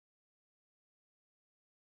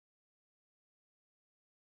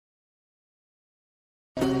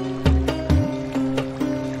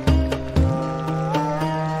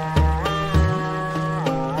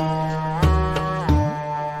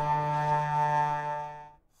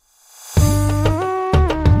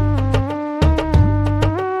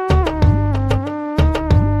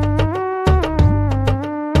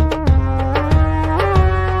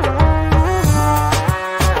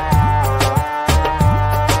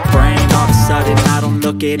out and I don't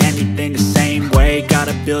look at anything the same way.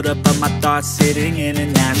 Gotta build up of my thoughts sitting in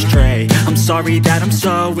an ashtray. I'm sorry that I'm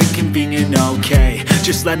so inconvenient, okay.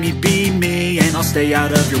 Just let me be me and I'll stay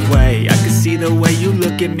out of your way. I can see the way you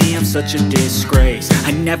look at me, I'm such a disgrace.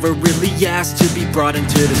 I never really asked to be brought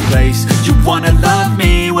into this place. You wanna love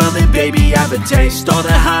me? Well then baby, have a taste. All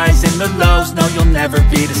the highs and the lows, no you'll never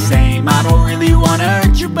be the same. I don't really wanna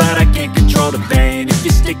hurt you, but I can't control the pain. If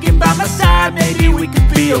you're sticking by my side, maybe we could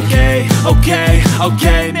be okay.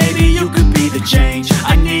 Okay, maybe you could be the change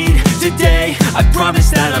I need today. I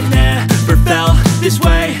promise that I've never felt this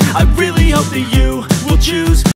way. I really hope that you will choose